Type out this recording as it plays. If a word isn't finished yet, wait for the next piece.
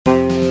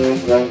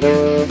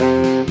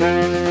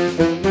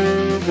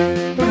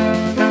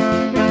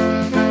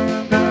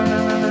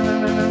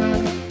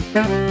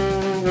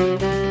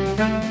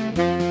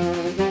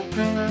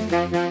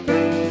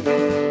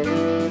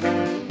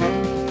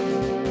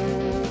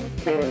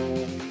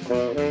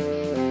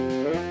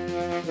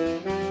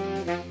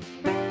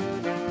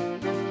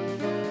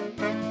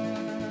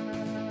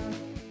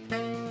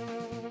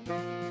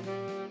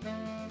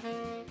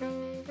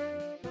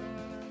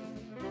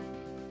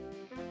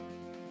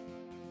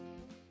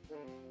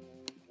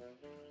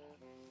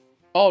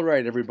All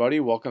right, everybody,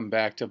 welcome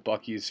back to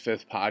Bucky's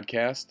Fifth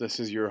Podcast. This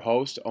is your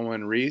host,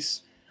 Owen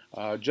Reese.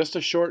 Just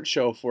a short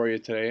show for you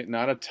today.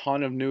 Not a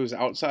ton of news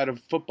outside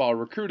of football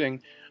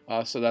recruiting,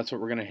 so that's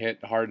what we're going to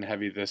hit hard and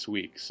heavy this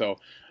week. So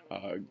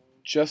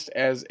just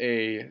as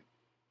a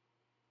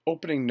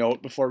opening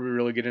note before we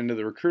really get into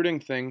the recruiting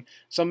thing,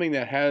 something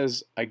that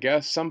has, I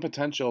guess, some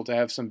potential to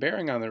have some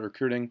bearing on the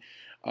recruiting.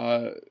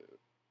 A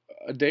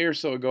day or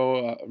so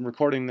ago, I'm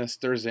recording this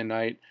Thursday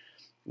night.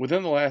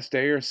 Within the last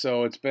day or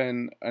so, it's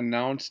been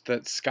announced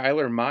that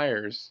Skylar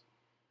Myers,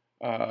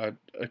 a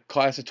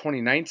class of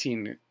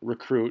 2019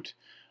 recruit,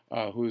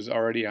 who's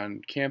already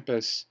on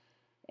campus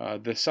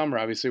this summer,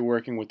 obviously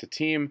working with the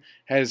team,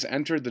 has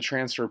entered the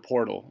transfer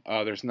portal.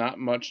 There's not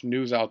much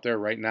news out there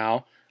right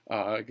now.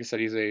 Like I said,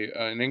 he's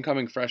an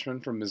incoming freshman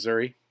from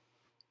Missouri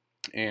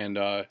and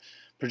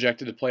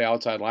projected to play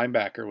outside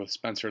linebacker with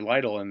Spencer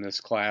Lytle in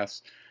this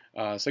class.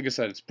 So like I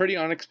said, it's pretty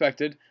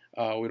unexpected.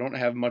 We don't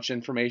have much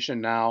information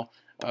now.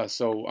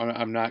 So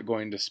I'm not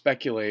going to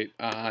speculate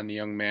on the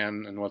young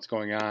man and what's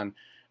going on.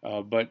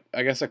 But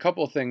I guess a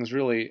couple of things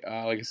really,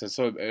 like I said,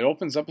 so it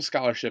opens up a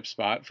scholarship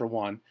spot for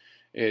one.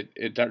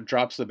 It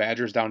drops the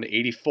Badgers down to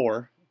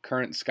 84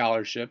 current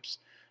scholarships.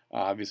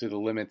 Obviously the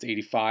limit's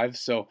 85,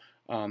 so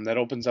that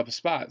opens up a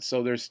spot.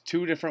 So there's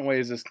two different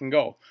ways this can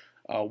go.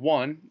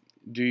 One,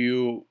 do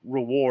you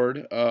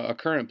reward a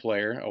current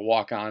player, a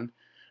walk-on,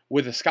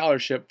 with a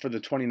scholarship for the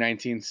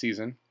 2019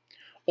 season?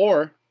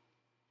 Or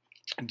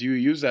do you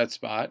use that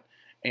spot,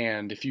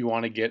 and if you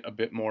want to get a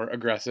bit more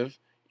aggressive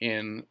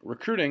in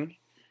recruiting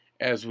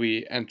as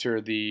we enter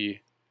the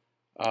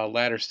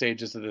latter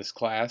stages of this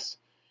class,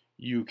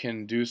 you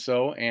can do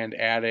so and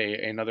add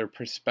another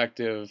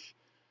prospective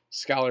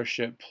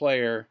scholarship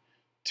player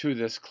to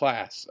this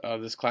class.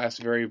 This class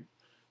very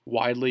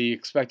widely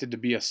expected to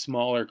be a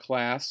smaller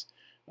class,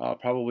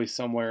 probably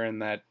somewhere in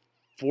that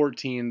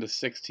 14 to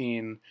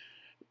 16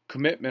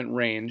 commitment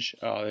range.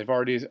 They've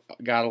already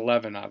got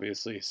 11,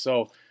 obviously.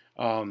 So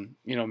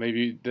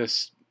maybe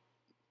this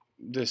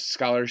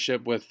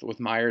scholarship with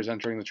Myers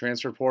entering the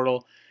transfer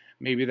portal,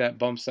 maybe that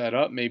bumps that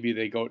up. Maybe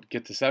they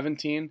get to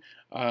 17,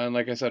 and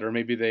like I said, or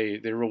maybe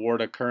they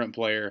reward a current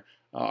player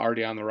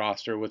already on the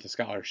roster with a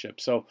scholarship.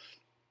 So,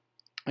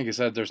 like I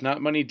said, there's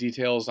not many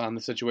details on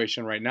the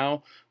situation right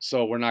now,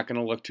 so we're not going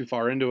to look too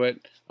far into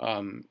it.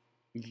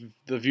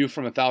 The view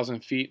from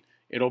 1,000 feet,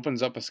 it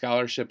opens up a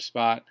scholarship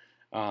spot,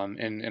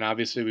 and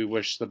obviously we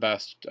wish the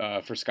best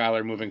for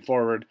Skylar moving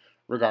forward,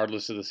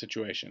 regardless of the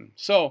situation.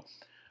 So,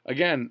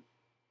 again,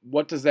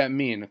 what does that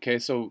mean? Okay,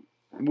 so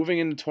moving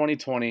into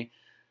 2020,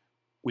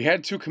 we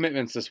had two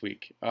commitments this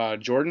week.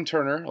 Jordan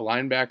Turner, a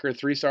linebacker,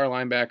 3-star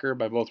linebacker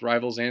by both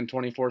Rivals and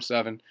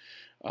 24/7,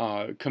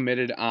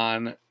 committed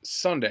on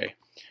Sunday.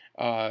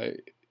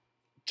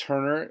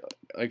 Turner,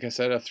 like I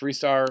said, a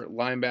 3-star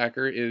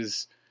linebacker,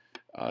 is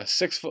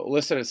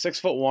listed at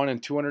 6'1"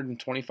 and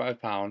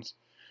 225 pounds.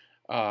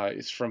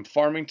 Is from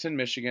Farmington,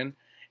 Michigan,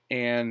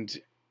 and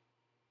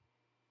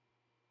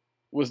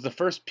was the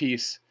first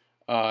piece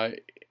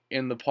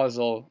in the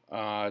puzzle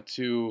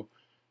to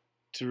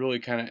really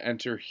kind of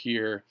enter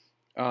here.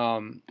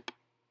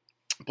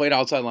 Played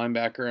outside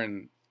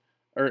linebacker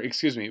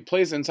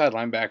plays inside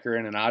linebacker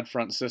in an odd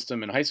front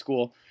system in high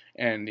school,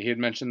 and he had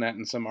mentioned that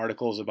in some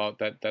articles about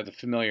that the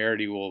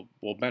familiarity will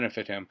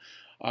benefit him.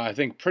 I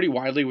think pretty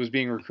widely was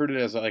being recruited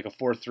as like a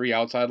 4-3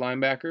 outside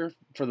linebacker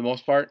for the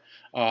most part,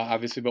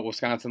 obviously, but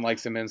Wisconsin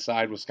likes him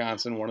inside.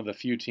 Wisconsin, one of the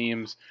few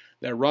teams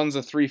that runs a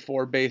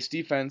 3-4 base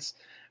defense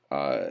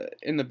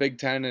in the Big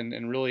Ten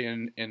and really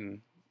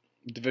in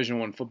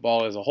Division I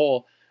football as a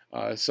whole.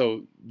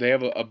 So they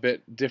have a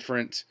bit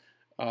different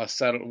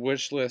set of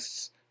wish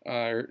lists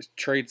or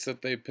traits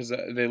that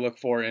they look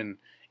for in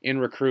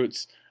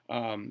recruits.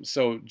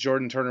 So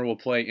Jordan Turner will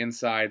play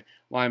inside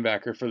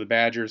linebacker for the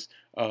Badgers.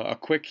 A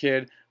quick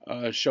kid,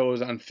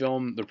 shows on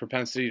film the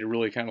propensity to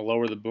really kind of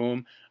lower the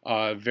boom.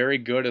 Very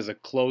good as a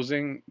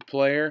closing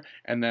player,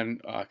 and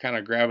then kind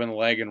of grabbing the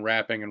leg and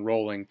wrapping and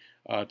rolling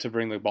to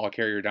bring the ball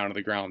carrier down to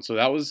the ground. So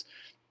that was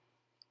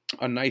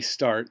a nice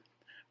start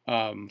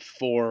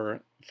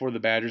for the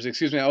Badgers.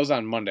 Excuse me, that was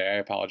on Monday. I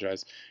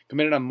apologize.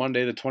 Committed on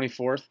Monday, the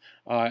 24th,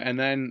 and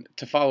then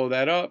to follow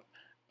that up,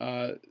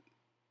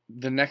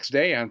 the next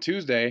day on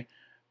Tuesday,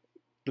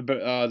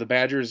 the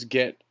Badgers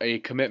get a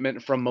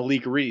commitment from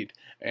Malik Reed,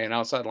 an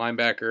outside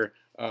linebacker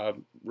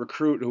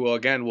recruit who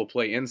again will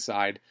play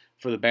inside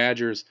for the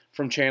Badgers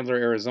from Chandler,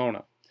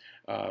 Arizona.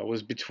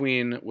 Was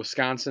between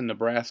Wisconsin,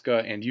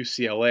 Nebraska, and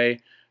UCLA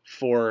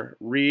for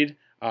Reed.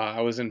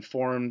 I was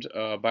informed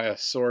by a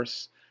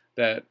source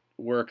that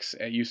works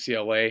at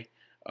UCLA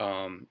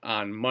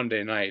on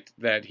Monday night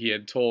that he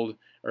had told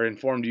or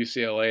informed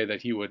UCLA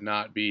that he would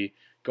not be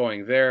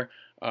going there.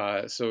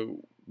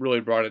 So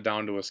really brought it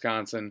down to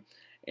Wisconsin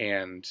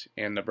and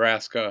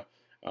Nebraska.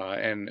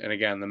 And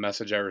again, the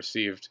message I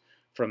received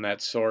from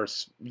that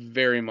source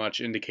very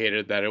much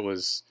indicated that it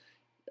was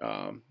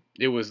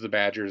the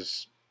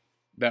Badgers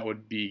that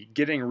would be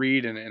getting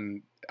Reed,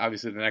 and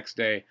obviously the next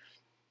day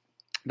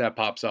that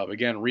pops up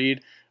again.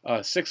 Reed,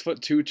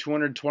 6'2",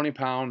 220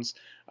 pounds,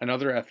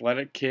 another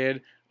athletic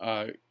kid,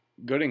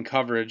 good in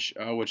coverage,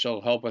 which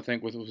will help I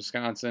think with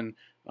Wisconsin.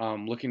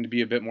 Looking to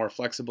be a bit more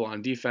flexible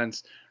on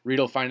defense. Reed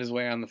will find his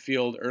way on the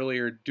field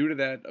earlier due to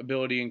that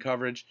ability in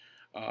coverage.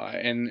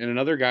 And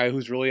another guy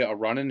who's really a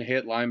run and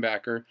hit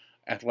linebacker,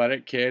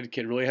 athletic kid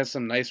really has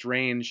some nice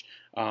range,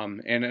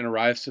 and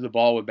arrives to the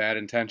ball with bad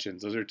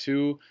intentions. Those are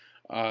two.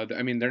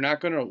 I mean, they're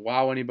not going to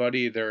wow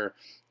anybody. They're,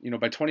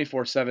 by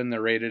 24/7,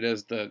 they're rated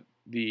as the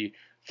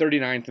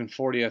 39th and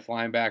 40th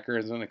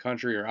linebackers in the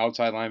country, or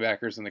outside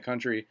linebackers in the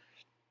country.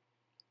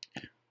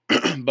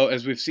 But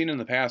as we've seen in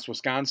the past,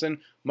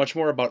 Wisconsin much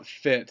more about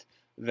fit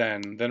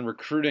than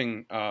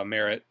recruiting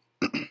merit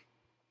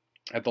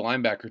at the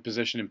linebacker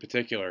position in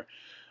particular.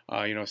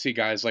 See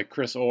guys like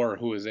Chris Orr,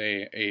 who is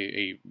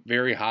a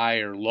very high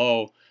or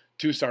low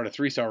 2-star to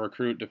 3-star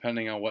recruit,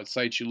 depending on what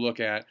site you look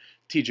at.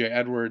 TJ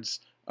Edwards,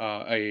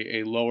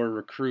 a lower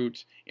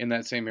recruit in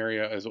that same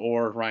area as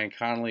Orr. Ryan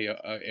Connolly,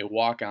 a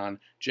walk-on.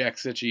 Jack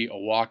Sitchie, a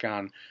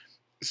walk-on.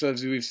 So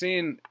as we've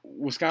seen,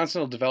 Wisconsin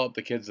will develop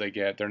the kids they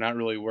get. They're not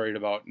really worried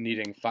about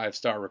needing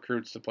 5-star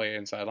recruits to play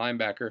inside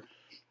linebacker.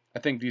 I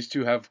think these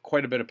two have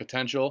quite a bit of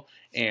potential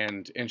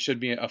and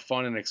should be a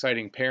fun and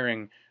exciting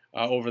pairing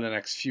over the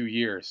next few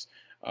years.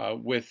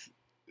 With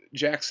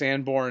Jack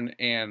Sanborn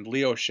and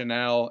Leo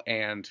Chenal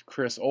and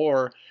Chris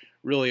Orr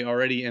really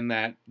already in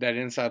that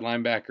inside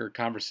linebacker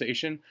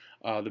conversation,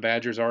 the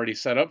Badgers already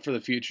set up for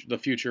the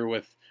future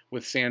with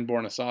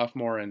Sanborn, a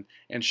sophomore, and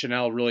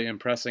Chenal really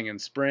impressing in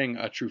spring,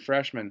 a true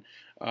freshman.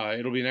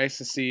 It'll be nice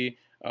to see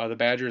the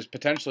Badgers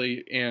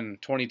potentially in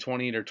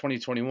 2020 or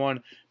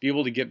 2021 be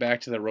able to get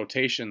back to the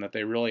rotation that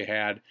they really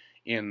had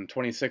in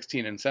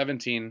 2016 and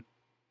 17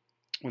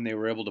 when they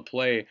were able to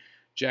play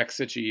Jack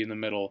Sitchie in the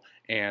middle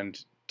and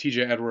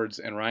TJ Edwards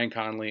and Ryan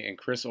Connolly and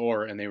Chris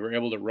Orr, and they were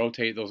able to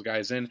rotate those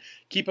guys in,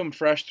 keep them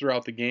fresh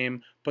throughout the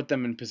game, put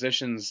them in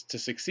positions to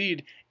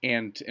succeed,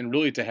 and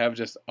really to have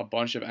just a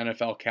bunch of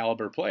NFL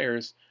caliber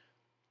players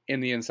in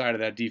the inside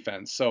of that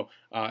defense. So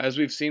as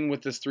we've seen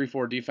with this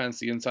 3-4 defense,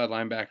 the inside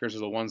linebackers are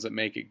the ones that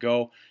make it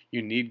go.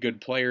 You need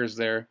good players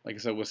there. Like I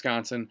said,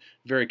 Wisconsin,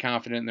 very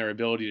confident in their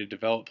ability to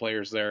develop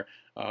players there.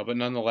 But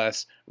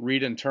nonetheless,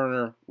 Reed and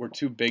Turner were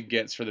two big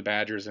gets for the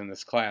Badgers in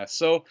this class.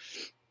 So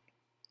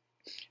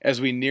as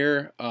we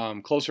near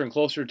closer and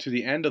closer to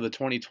the end of the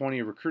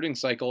 2020 recruiting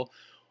cycle,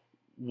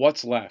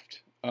 what's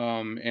left?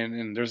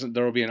 And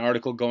there will be an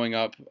article going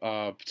up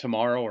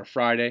tomorrow or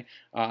Friday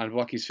on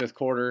Bucky's Fifth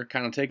Quarter,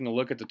 kind of taking a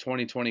look at the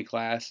 2020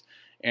 class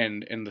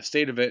and the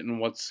state of it and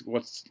what's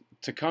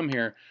to come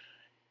here.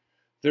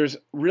 There's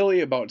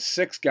really about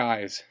 6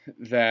 guys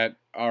that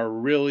are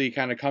really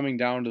kind of coming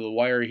down to the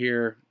wire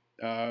here.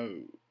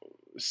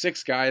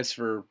 6 guys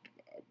for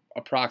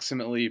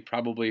approximately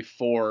probably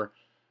 4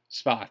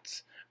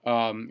 spots.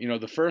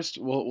 The first,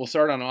 we'll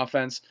start on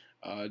offense.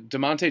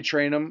 DeMonte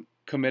Traynham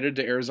committed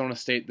to Arizona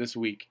State this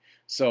week.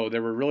 So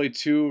there were really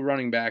 2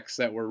 running backs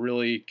that were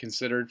really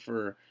considered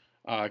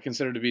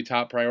to be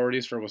top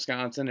priorities for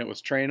Wisconsin. It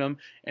was Traynham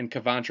and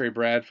Cavontre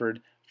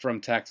Bradford from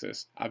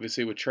Texas.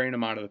 Obviously, with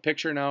Traynham out of the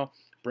picture now,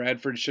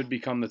 Bradford should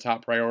become the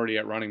top priority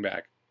at running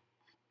back.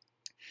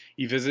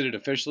 He visited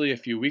officially a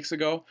few weeks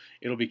ago.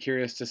 It'll be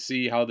curious to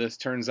see how this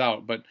turns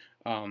out, but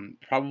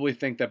probably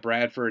think that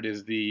Bradford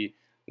is the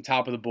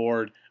top of the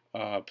board,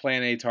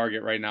 plan A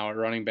target right now at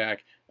running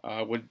back.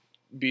 Would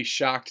be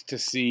shocked to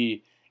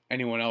see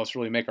anyone else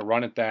really make a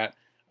run at that.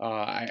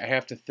 I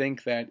have to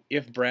think that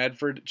if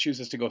Bradford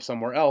chooses to go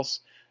somewhere else,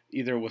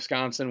 either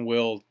Wisconsin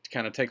will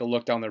kind of take a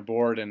look down their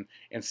board and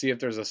see if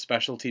there's a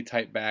specialty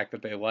type back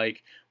that they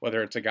like,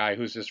 whether it's a guy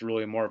who's just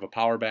really more of a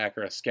power back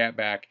or a scat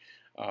back,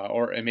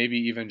 or maybe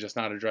even just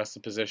not address the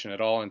position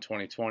at all in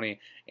 2020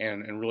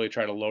 and really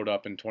try to load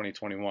up in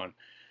 2021.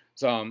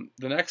 So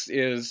the next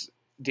is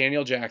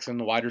Daniel Jackson,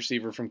 the wide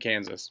receiver from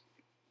Kansas.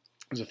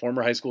 He's a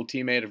former high school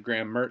teammate of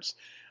Graham Mertz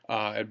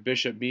at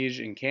Bishop Miege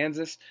in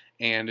Kansas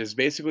and is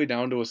basically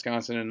down to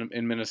Wisconsin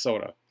in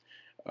Minnesota.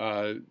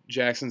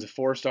 Jackson's a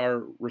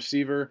 4-star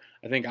receiver.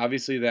 I think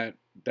obviously that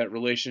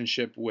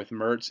relationship with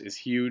Mertz is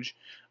huge.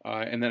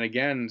 And then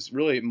again,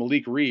 really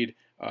Malik Reed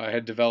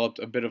had developed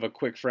a bit of a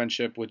quick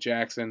friendship with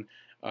Jackson.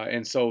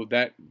 And so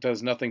that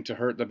does nothing to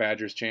hurt the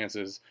Badgers'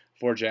 chances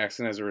for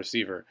Jackson as a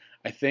receiver.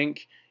 I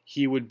think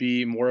he would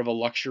be more of a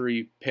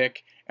luxury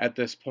pick at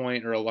this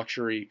point, or a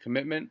luxury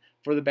commitment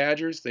for the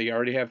Badgers. They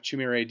already have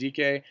Chimere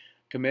Dike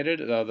committed,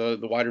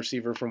 the wide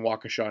receiver from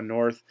Waukesha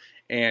North.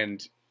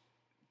 And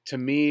to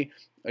me,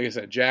 like I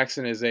said,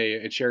 Jackson is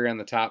a cherry on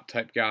the top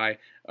type guy.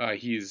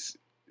 He's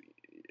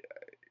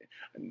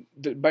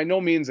by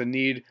no means a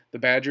need. The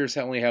Badgers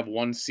only have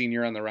one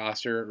senior on the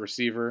roster,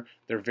 receiver.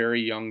 They're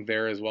very young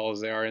there as well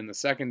as they are in the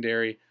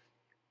secondary.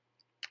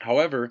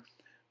 However,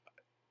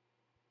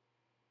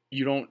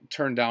 you don't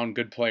turn down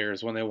good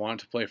players when they want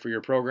to play for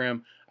your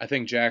program. I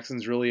think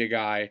Jackson's really a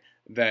guy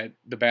that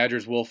the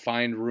Badgers will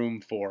find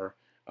room for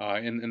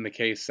in the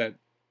case that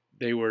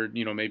they were,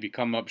 maybe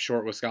come up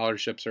short with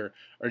scholarships or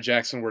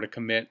Jackson were to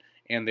commit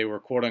and they were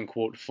quote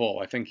unquote full.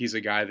 I think he's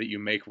a guy that you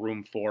make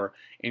room for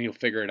and you'll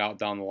figure it out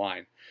down the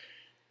line.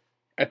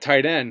 At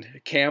tight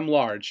end, Cam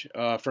Large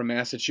from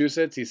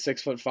Massachusetts. He's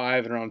 6'5"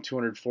 and around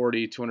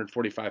 240,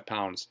 245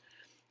 pounds.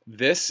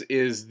 This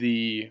is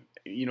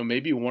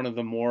maybe one of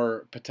the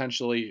more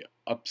potentially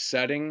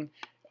upsetting,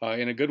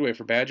 in a good way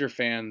for Badger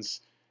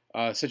fans,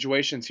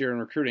 situations here in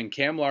recruiting.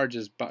 Cam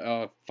Large's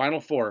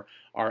Final Four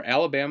are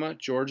Alabama,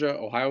 Georgia,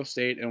 Ohio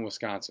State, and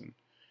Wisconsin.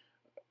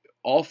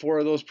 All four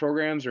of those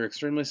programs are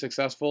extremely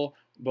successful,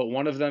 but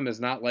one of them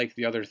is not like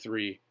the other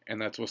three, and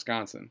that's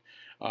Wisconsin.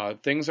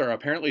 Things are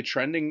apparently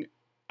trending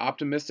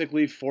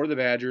optimistically for the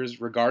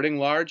Badgers regarding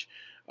Large,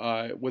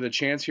 with a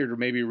chance here to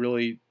maybe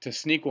really to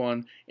sneak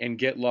one and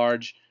get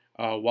Large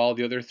while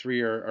the other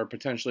three are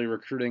potentially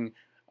recruiting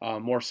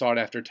more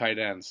sought-after tight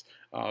ends.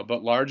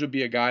 But Large would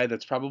be a guy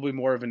that's probably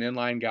more of an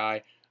inline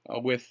guy.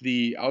 With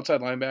the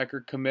outside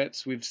linebacker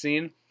commits we've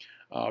seen,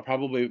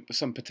 probably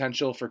some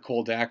potential for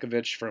Cole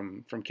Dakovich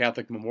from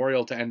Catholic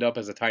Memorial to end up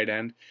as a tight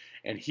end.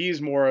 And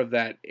he's more of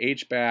that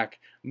H-back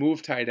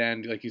move tight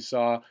end like you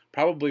saw,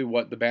 probably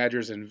what the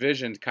Badgers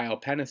envisioned Kyle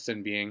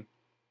Peniston being,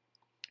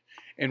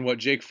 and what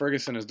Jake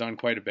Ferguson has done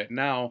quite a bit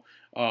now.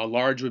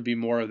 Large would be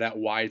more of that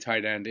Y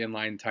tight end,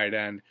 inline tight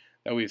end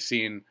that we've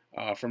seen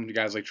from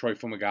guys like Troy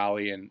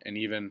Fumagalli and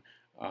even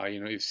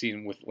you've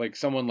seen with like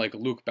someone like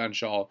Luke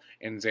Benchall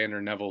and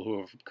Xander Neville who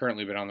have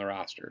currently been on the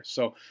roster.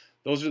 So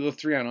those are the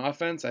three on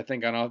offense. I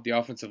think on the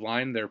offensive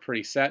line, they're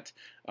pretty set.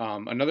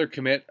 Another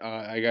commit,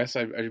 I guess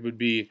I would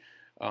be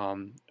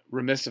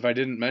remiss if I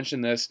didn't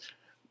mention this,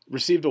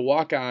 received a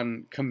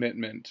walk-on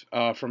commitment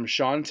from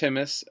Sean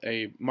Timmis,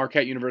 a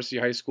Marquette University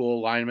High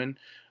School lineman.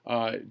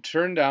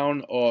 Turned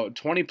down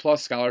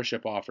 20-plus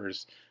scholarship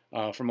offers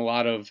from a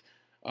lot of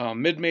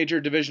mid-major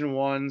Division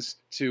I's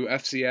to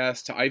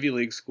FCS to Ivy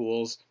League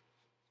schools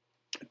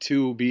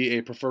to be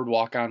a preferred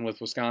walk-on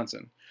with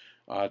Wisconsin.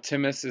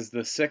 Timmis is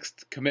the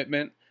sixth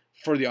commitment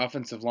for the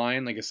offensive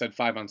line. Like I said,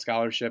 5 on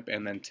scholarship,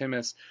 and then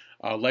Timmis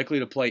likely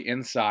to play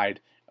inside.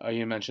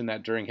 You mentioned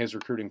that during his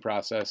recruiting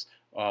process,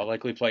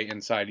 likely play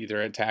inside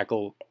either at at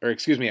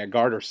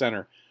guard or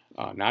center,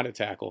 not at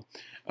tackle.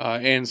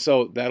 And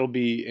so that'll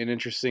be an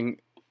interesting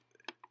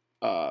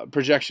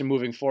projection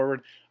moving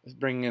forward.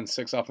 Bringing in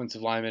 6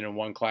 offensive linemen in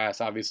one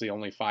class, obviously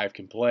only 5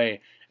 can play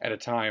at a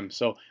time.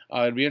 So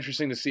it'd be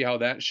interesting to see how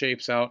that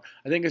shapes out.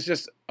 I think it's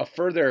just a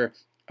further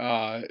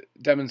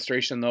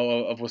demonstration,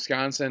 though, of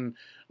Wisconsin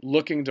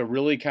looking to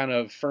really kind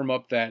of firm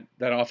up that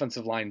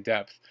offensive line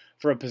depth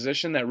for a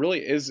position that really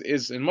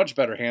is in much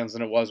better hands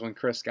than it was when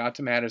Chris got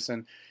to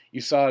Madison. You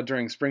saw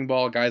during spring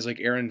ball guys like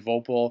Aaron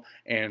Vopel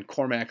and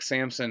Cormac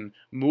Sampson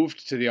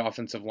moved to the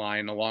offensive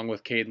line, along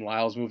with Caden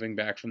Lyles moving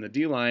back from the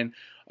D-line.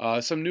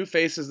 Some new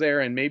faces there,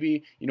 and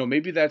maybe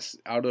that's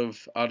out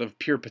of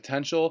pure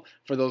potential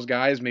for those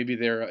guys. Maybe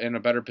they're in a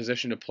better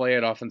position to play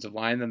at offensive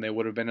line than they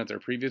would have been at their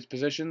previous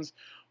positions,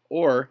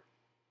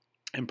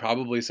 and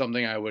probably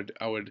something I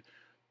would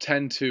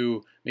tend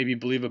to maybe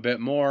believe a bit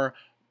more.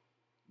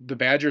 The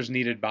Badgers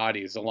needed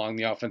bodies along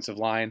the offensive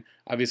line.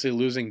 Obviously,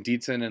 losing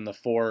Dietzen and the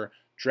 4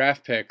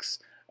 draft picks,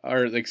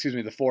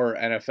 the 4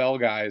 NFL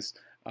guys,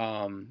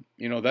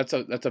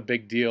 that's a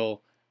big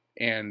deal.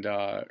 And 3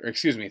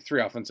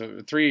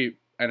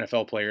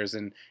 NFL players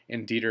in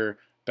Dieter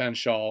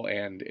Benchall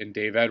and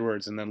Dave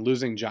Edwards, and then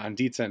losing John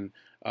Dietzen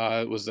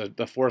was the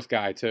 4th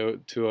guy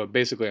to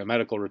basically a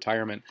medical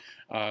retirement.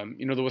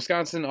 The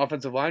Wisconsin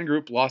offensive line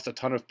group lost a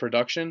ton of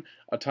production,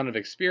 a ton of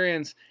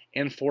experience,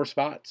 and 4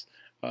 spots.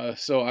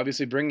 So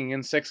obviously bringing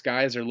in 6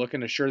 guys, they're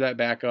looking to shore that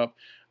back up.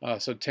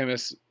 So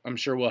Timmis, I'm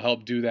sure, will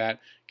help do that,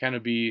 kind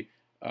of be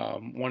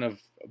one of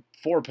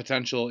 4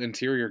 potential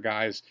interior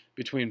guys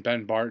between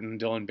Ben Barton,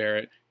 Dylan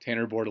Barrett,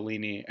 Tanner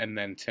Bordolini, and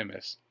then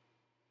Timmis.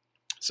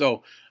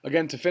 So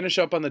again, to finish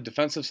up on the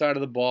defensive side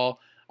of the ball,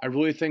 I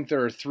really think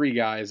there are 3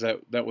 guys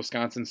that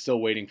Wisconsin's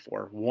still waiting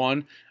for.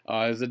 One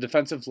is the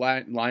defensive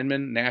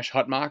lineman, Nash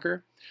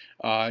Hutmacher.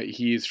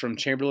 He's from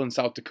Chamberlain,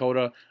 South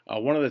Dakota,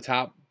 one of the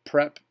top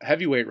prep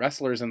heavyweight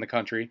wrestlers in the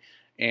country,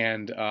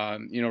 and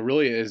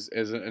really is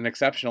an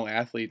exceptional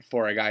athlete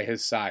for a guy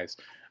his size.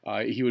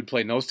 He would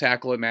play nose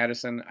tackle at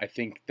Madison. I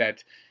think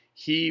that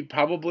he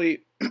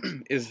probably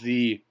is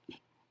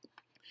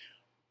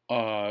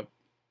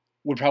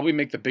would probably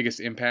make the biggest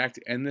impact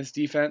in this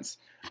defense.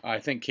 I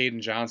think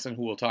Caden Johnson,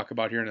 who we'll talk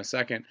about here in a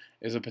second,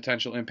 is a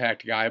potential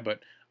impact guy,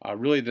 but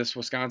really this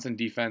Wisconsin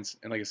defense,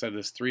 and like I said,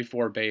 this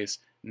 3-4 base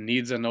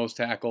needs a nose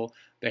tackle.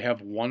 They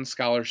have 1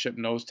 scholarship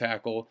nose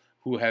tackle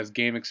who has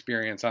game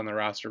experience on the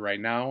roster right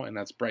now, and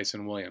that's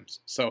Bryson Williams.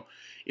 So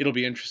it'll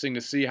be interesting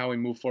to see how we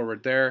move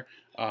forward there.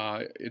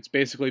 It's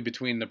basically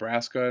between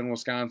Nebraska and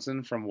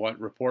Wisconsin, from what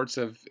reports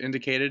have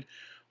indicated.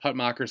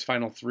 Hutmacher's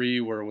final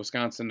three were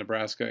Wisconsin,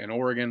 Nebraska, and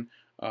Oregon.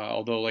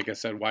 Although, like I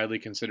said, widely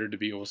considered to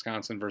be a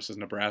Wisconsin versus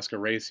Nebraska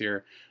race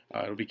here.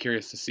 It'll be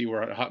curious to see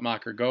where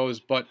Hutmacher goes,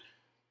 but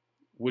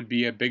would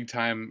be a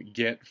big-time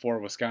get for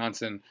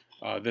Wisconsin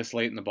this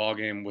late in the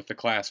ballgame with the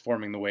class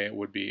forming the way it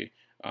would be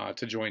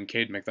to join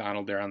Cade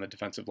McDonald there on the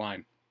defensive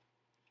line.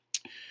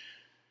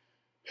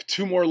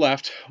 Two more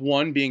left,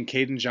 one being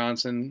Caden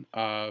Johnson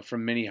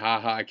from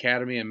Minnehaha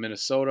Academy in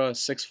Minnesota,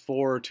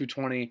 6'4",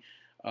 220,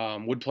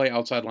 would play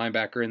outside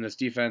linebacker in this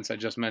defense. I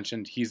just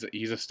mentioned he's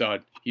a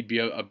stud. He'd be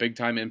a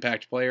big-time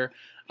impact player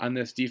on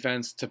this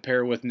defense. To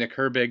pair with Nick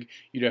Herbig,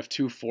 you'd have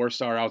two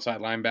 4-star outside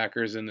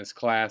linebackers in this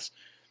class.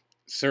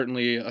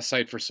 Certainly a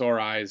sight for sore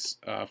eyes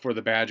for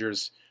the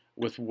Badgers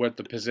with what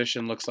the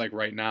position looks like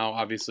right now.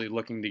 Obviously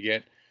looking to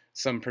get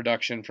some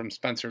production from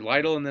Spencer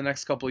Lytle in the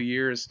next couple of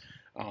years.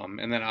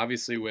 And then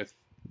obviously with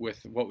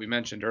what we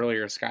mentioned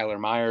earlier, Skylar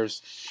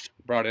Myers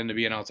brought in to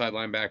be an outside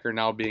linebacker,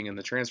 now being in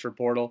the transfer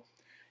portal.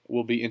 It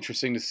will be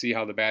interesting to see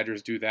how the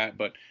Badgers do that.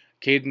 But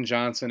Caden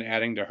Johnson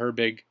adding to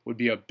Herbig would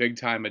be a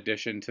big-time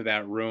addition to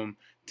that room,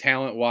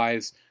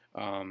 talent-wise,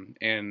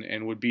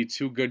 and would be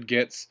two good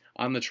gets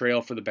on the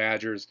trail for the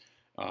Badgers.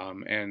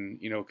 And,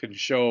 could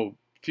show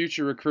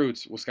future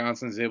recruits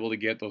Wisconsin is able to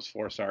get those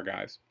 4-star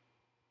guys.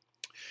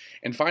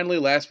 And finally,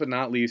 last but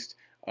not least,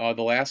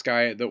 the last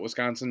guy that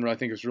Wisconsin, I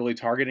think, is really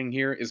targeting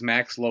here is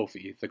Max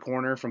Lofi, the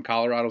corner from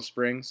Colorado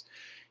Springs.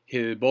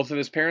 Both of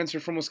his parents are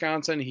from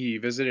Wisconsin. He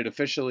visited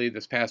officially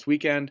this past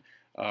weekend.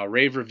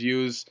 Rave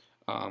reviews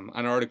on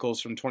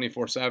articles from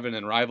 24/7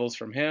 and Rivals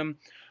from him.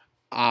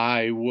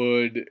 I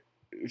would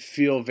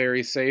feel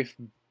very safe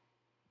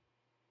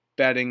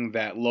betting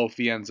that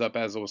Lofi ends up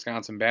as a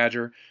Wisconsin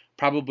Badger.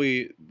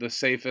 Probably the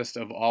safest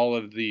of all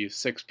of the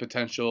 6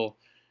 potential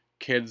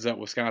kids that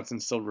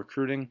Wisconsin's still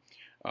recruiting.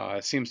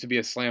 Seems to be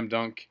a slam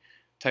dunk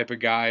type of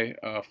guy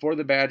for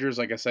the Badgers.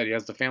 Like I said, he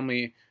has the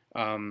family.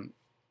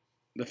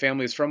 The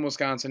family is from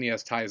Wisconsin. He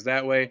has ties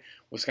that way.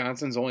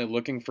 Wisconsin's only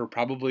looking for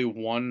probably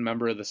one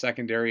member of the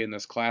secondary in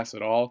this class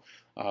at all.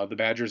 The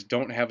Badgers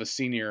don't have a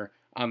senior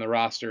on the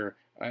roster,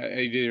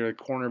 either a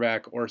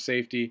cornerback or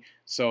safety,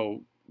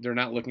 so they're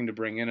not looking to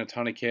bring in a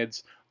ton of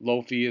kids.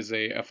 Lofi is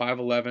a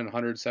 5'11",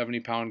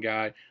 170-pound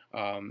guy.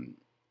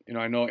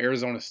 I know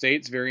Arizona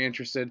State's very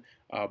interested,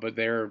 but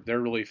they're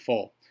really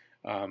full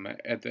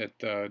at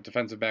the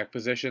defensive back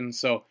position.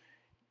 So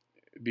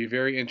it'd be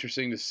very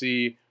interesting to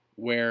see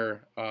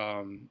where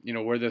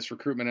this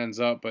recruitment ends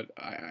up. But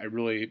I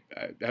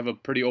have a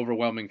pretty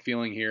overwhelming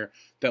feeling here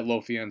that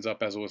Lofi ends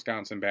up as a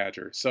Wisconsin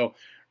Badger. So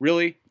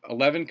really,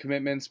 11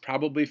 commitments,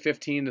 probably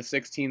 15 to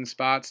 16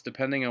 spots,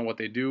 depending on what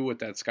they do with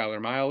that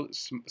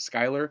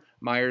Skylar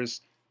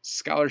Myers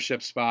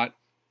scholarship spot.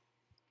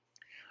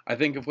 I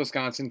think if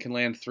Wisconsin can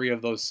land 3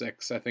 of those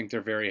 6, I think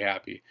they're very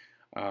happy.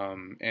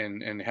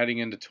 And heading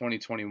into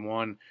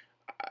 2021,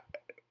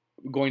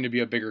 going to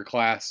be a bigger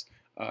class,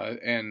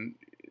 and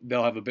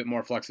they'll have a bit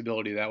more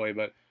flexibility that way.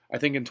 But I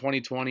think in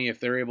 2020, if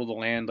they're able to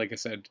land, like I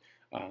said,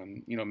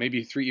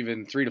 maybe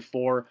 3 to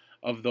 4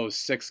 of those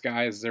 6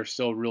 guys they're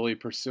still really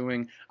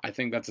pursuing, I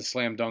think that's a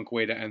slam dunk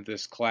way to end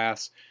this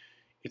class.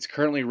 It's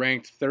currently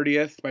ranked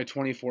 30th by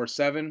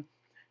 24/7.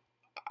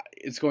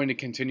 It's going to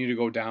continue to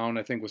go down.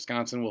 I think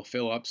Wisconsin will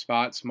fill up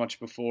spots much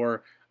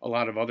before a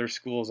lot of other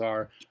schools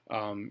are.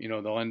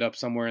 They'll end up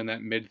somewhere in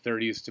that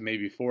mid-30s to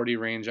maybe 40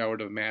 range, I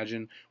would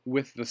imagine,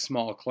 with the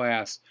small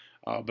class.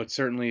 But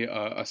certainly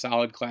a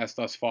solid class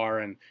thus far,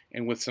 and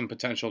with some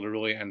potential to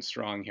really end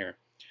strong here.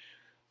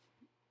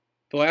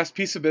 The last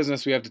piece of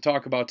business we have to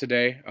talk about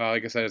today,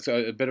 like I said, it's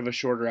a bit of a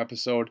shorter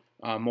episode,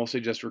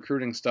 mostly just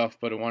recruiting stuff,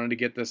 but I wanted to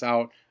get this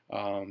out,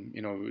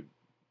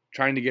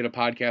 trying to get a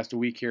podcast a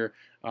week here,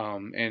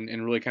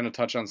 and really kind of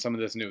touch on some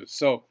of this news.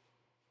 So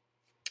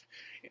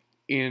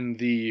in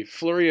the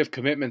flurry of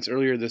commitments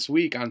earlier this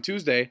week, on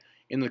Tuesday,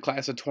 in the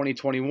class of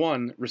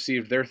 2021,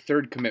 received their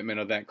 3rd commitment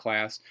of that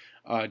class.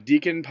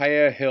 Deacon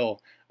Paea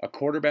Hill, a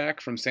quarterback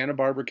from Santa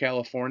Barbara,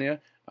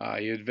 California.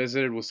 He had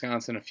visited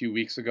Wisconsin a few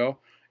weeks ago.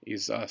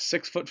 He's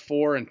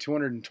 6'4" and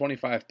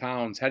 225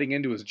 pounds heading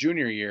into his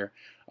junior year.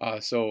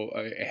 So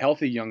a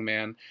healthy young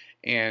man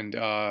and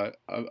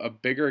a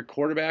bigger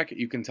quarterback.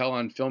 You can tell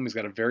on film he's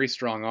got a very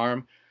strong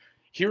arm.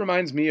 He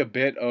reminds me a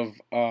bit of,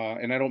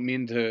 and I don't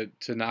mean to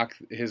knock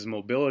his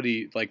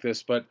mobility like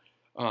this, but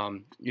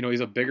he's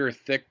a bigger,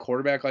 thick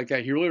quarterback like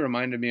that. He really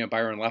reminded me of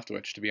Byron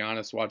Leftwich, to be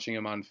honest, watching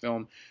him on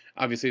film.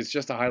 Obviously, it's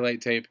just a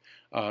highlight tape,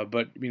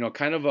 but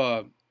kind of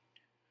a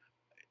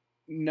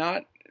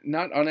not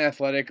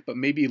unathletic, but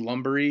maybe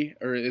lumbery,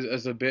 or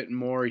is a bit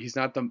more. He's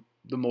not the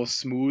most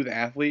smooth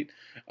athlete,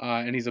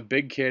 and he's a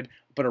big kid,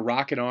 but a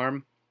rocket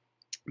arm,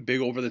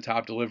 big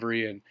over-the-top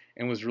delivery,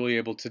 and was really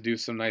able to do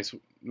some nice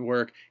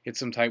work, hit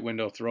some tight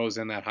window throws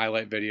in that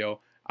highlight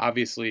video.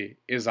 Obviously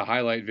is a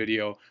highlight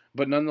video,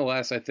 but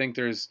nonetheless, I think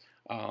there's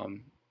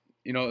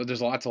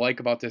there's a lot to like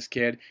about this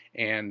kid,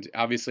 and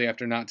obviously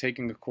after not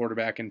taking a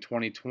quarterback in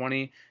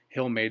 2020,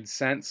 Hill made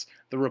sense.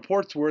 The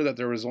reports were that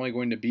there was only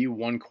going to be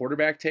one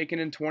quarterback taken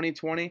in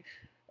 2020,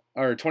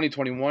 or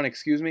 2021,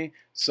 excuse me.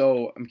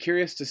 So I'm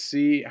curious to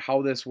see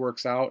how this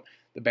works out.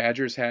 The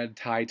Badgers had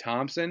Ty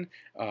Thompson,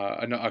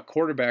 a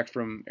quarterback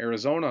from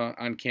Arizona,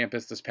 on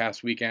campus this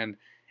past weekend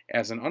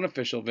as an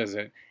unofficial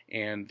visit,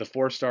 and the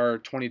four-star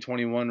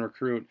 2021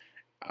 recruit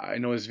I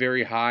know is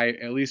very high,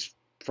 at least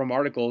from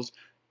articles,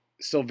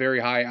 still very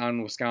high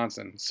on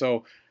Wisconsin.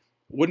 So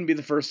wouldn't be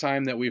the first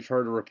time that we've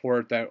heard a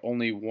report that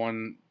only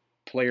one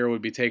player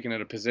would be taken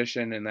at a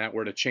position and that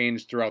were to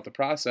change throughout the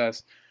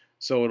process.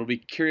 So it'll be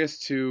curious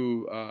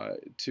to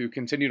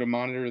continue to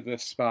monitor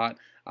this spot.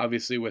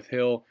 Obviously, with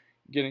Hill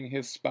getting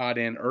his spot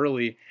in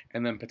early,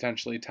 and then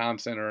potentially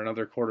Thompson or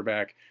another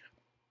quarterback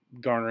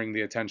garnering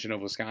the attention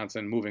of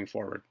Wisconsin moving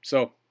forward.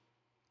 So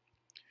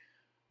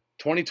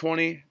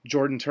 2020,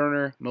 Jordan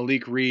Turner,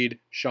 Malik Reed,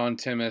 Sean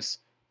Timmis,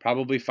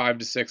 probably 5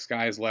 to 6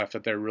 guys left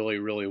that they really,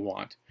 really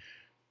want.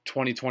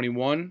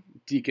 2021,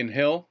 Deacon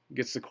Hill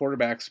gets the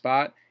quarterback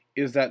spot.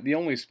 Is that the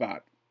only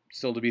spot?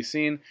 Still to be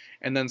seen.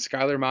 And then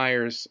Skylar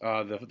Myers,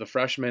 the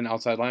freshman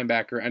outside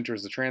linebacker,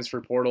 enters the transfer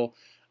portal.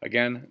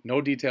 Again,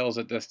 no details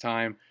at this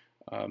time,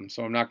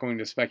 so I'm not going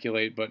to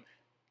speculate, but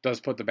does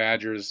put the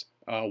Badgers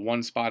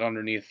one spot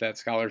underneath that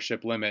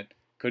scholarship limit.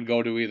 Could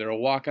go to either a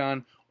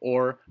walk-on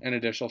or an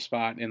additional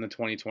spot in the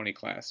 2020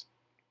 class.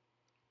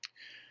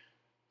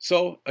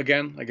 So,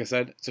 again, like I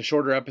said, it's a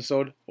shorter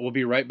episode. We'll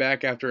be right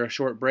back after a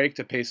short break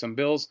to pay some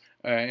bills,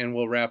 and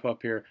we'll wrap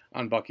up here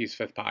on Bucky's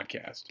Fifth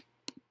Podcast.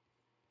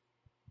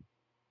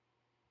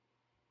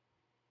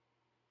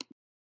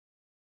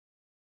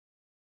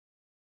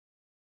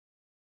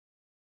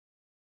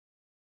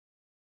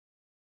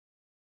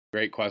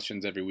 Great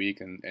questions every week,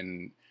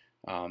 and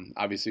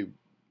obviously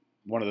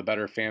one of the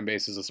better fan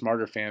bases, the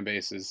smarter fan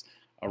bases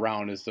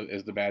around is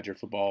the Badger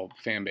football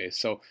fan base.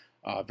 So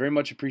very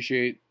much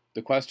appreciate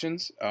the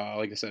questions.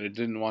 Like I said, I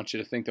didn't want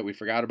you to think that we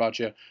forgot about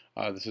you.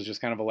 This was just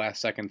kind of a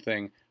last second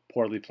thing,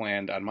 poorly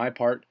planned on my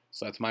part,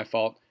 so that's my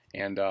fault.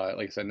 And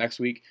like I said, next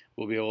week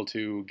we'll be able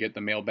to get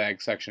the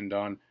mailbag section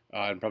done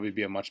and probably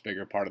be a much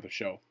bigger part of the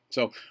show.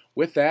 So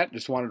with that,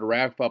 just wanted to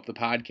wrap up the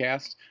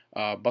podcast.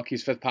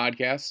 Bucky's Fifth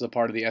Podcast is a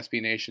part of the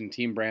SB Nation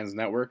Team Brands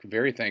Network.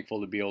 Very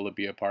thankful to be able to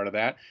be a part of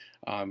that.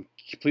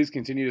 Please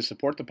continue to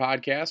support the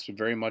podcast. We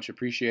very much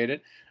appreciate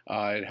it.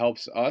 It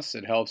helps us,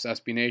 it helps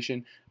SB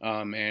Nation,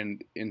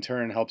 and in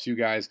turn helps you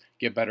guys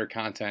get better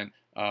content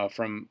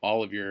from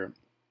all of your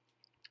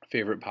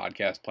favorite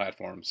podcast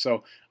platforms.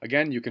 So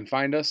again, you can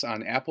find us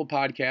on Apple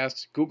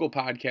Podcasts, Google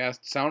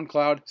Podcasts,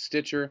 SoundCloud,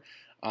 Stitcher,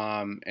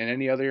 and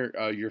any other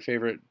your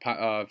favorite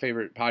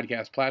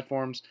podcast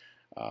platforms.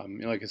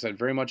 Like I said,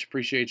 very much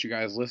appreciate you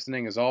guys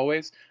listening as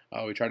always.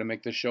 We try to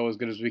make this show as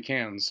good as we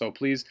can. So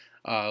please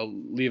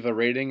leave a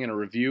rating and a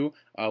review.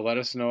 Let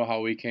us know how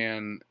we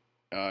can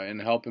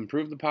and help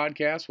improve the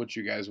podcast, what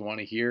you guys want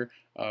to hear,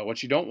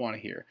 what you don't want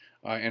to hear.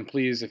 And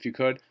please, if you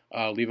could,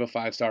 leave a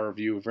 5-star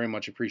review. Very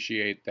much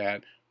appreciate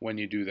that when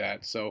you do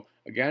that. So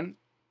again,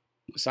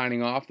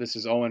 signing off, this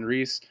is Owen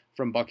Reese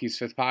from Bucky's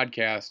Fifth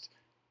Podcast.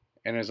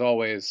 And as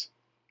always,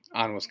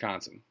 on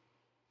Wisconsin.